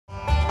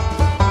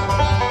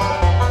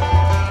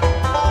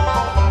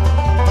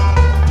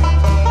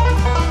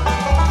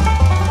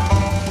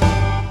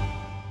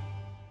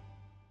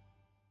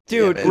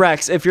Dude, yeah,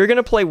 Rex, if you're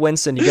gonna play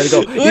Winston, you gotta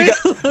go.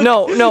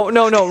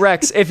 No,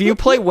 Rex. If you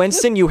play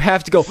Winston, you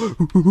have to go.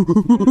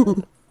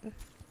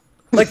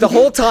 Like the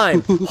whole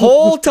time.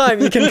 Whole time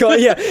you can go.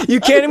 Yeah,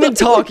 you can't even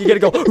talk. You gotta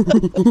go.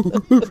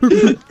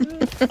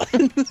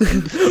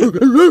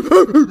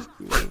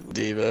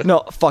 Diva. No,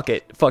 fuck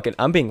it. Fuck it.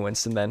 I'm being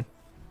Winston then.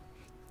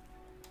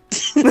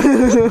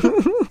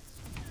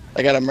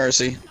 I got a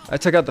Mercy. I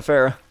took out the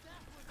Pharah.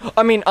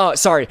 I mean,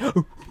 sorry.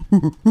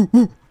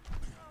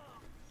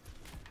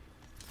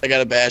 I got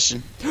a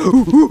Bastion.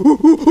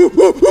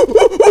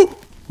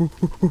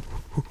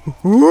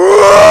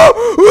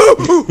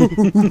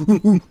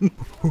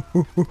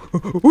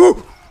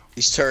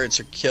 These turrets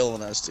are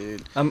killing us,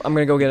 dude. I'm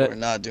gonna go get it. We're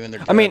not doing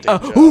their jobs.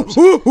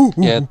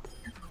 Yeah.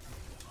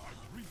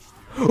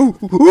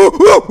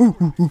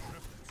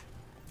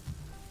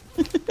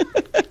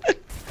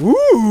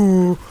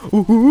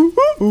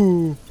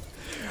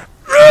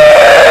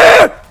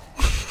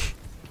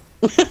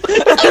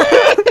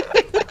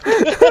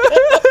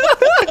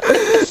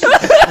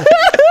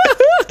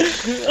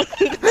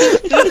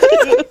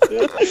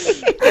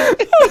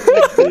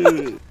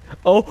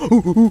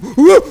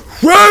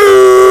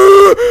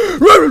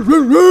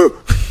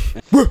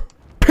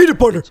 Peanut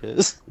butter.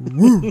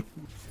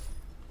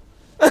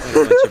 What a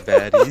bunch of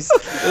baddies.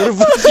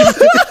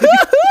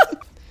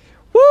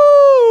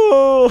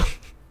 Woo!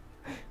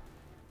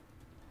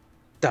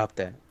 Stop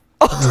that.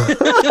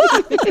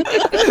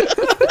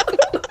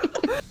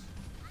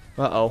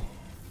 Uh-oh.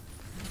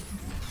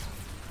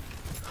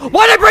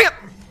 Why'd I bring it?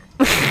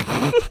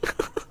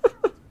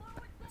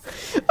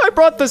 I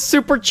brought the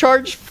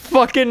supercharged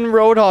fucking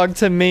Roadhog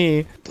to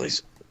me.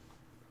 Please.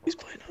 He's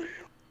playing over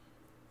here.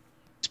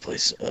 This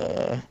place,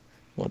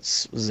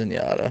 what's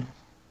Zenyatta?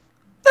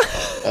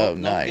 Oh,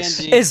 nice.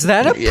 Is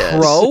that a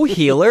pro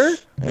healer?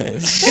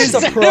 He's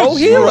a pro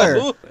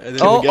healer. Here's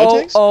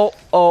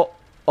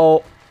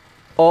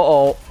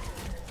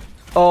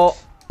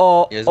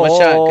my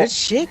shot. Good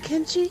shit,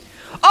 Kenji.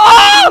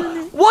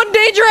 Oh! One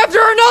danger after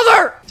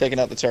another! Taking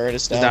out the turret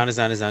is down. It's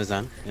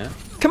down. Yeah.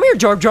 Come here,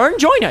 Jar Jar, and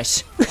join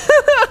us.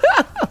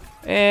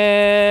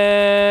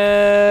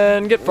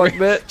 And get fucked,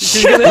 bitch.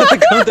 She's gonna have to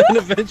come down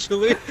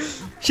eventually.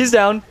 She's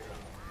down.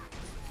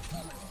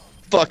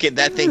 Fuck it,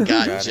 that thing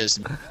got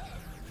just...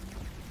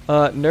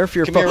 nerf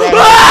your phone. No!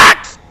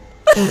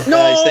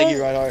 Nice, thank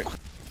you, Reinhardt.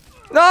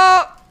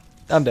 No!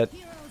 I'm dead.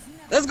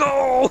 Let's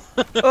go!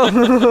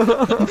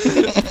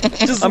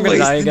 Just I'm gonna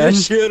die again.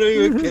 Shit, I don't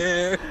even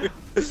care.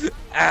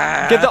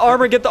 Get the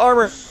armor, get the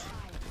armor.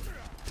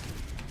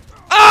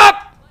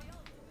 Up!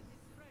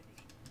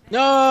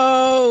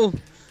 No!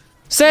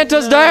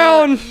 Santa's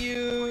down!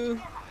 You.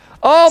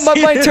 Oh,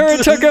 my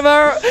turret took him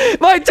out!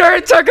 My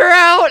turret took her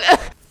out!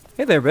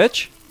 Hey there,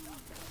 bitch.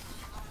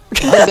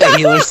 That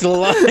healer's still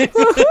alive.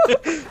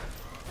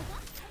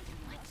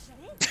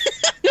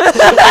 Build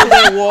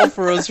that wall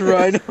for us,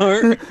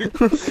 Reinhardt.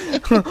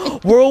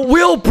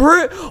 We'll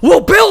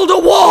build a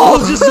wall!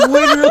 We'll just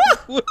win real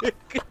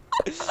quick.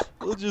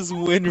 We'll just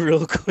win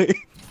real quick.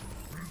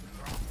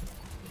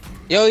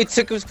 Yo, he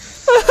took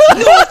us.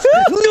 No,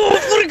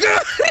 for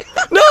God!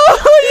 No,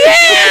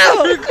 yeah!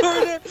 I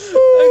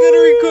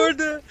gotta record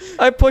that.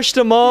 I pushed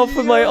him off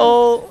with my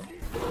ult.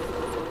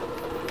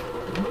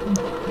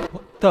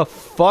 What the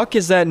fuck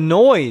is that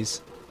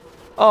noise?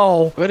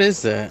 Oh. What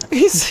is that?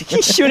 He's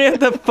shooting at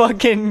the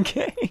fucking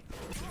game.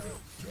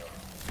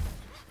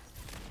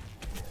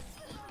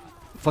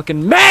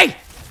 Fucking May!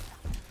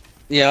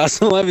 Yeah, I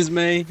still love his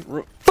May.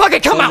 Fuck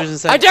it, come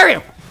out! I dare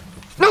you!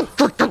 No!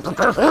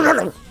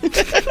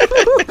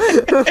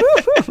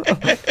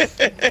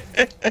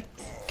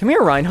 Come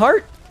here,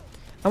 Reinhardt.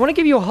 I want to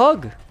give you a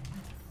hug.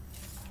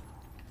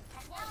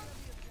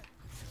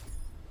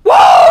 Woo!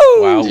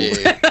 Wow.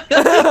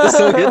 That's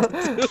so good.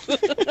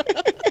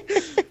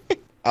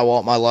 I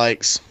want my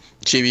likes.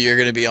 Chibi, you're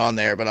gonna be on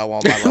there, but I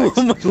want my likes.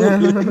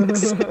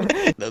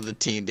 The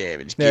team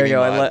damage. There you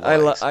go. I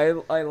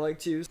like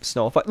to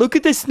snow fight. Look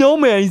at the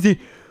snowman. He's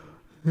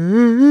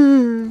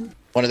one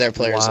of their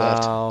players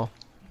left. Wow.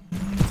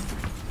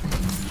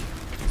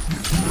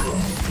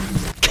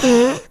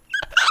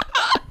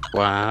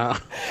 Wow.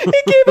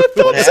 He gave a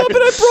thumbs up and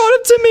I brought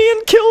him to me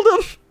and killed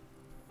him.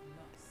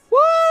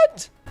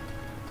 What?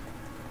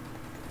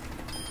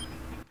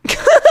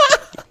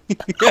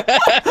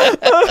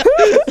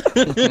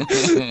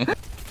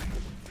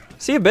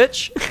 See ya,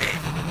 bitch.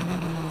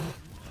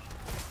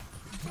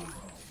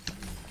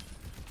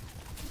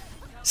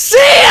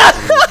 See ya!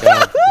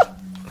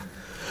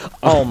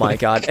 Oh my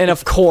god. And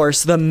of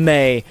course, the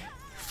May.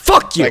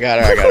 Fuck you! I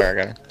got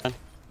her.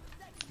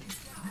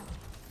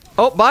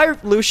 Oh, bye,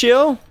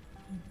 Lucio.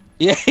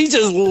 Yeah, he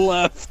just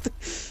left.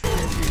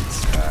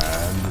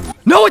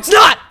 No, it's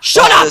not!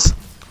 Shut up!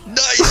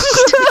 Nice!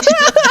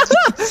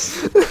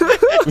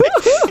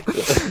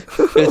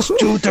 It's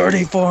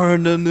 2:34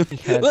 and then look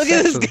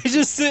at this guy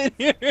just sitting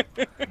here.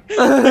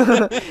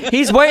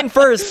 He's waiting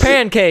for his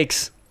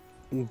pancakes.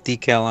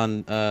 Decal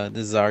on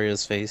the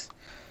Zarya's face.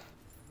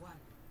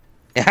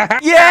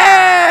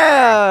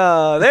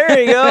 Yeah! There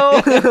you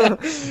go.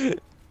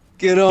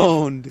 Get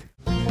owned.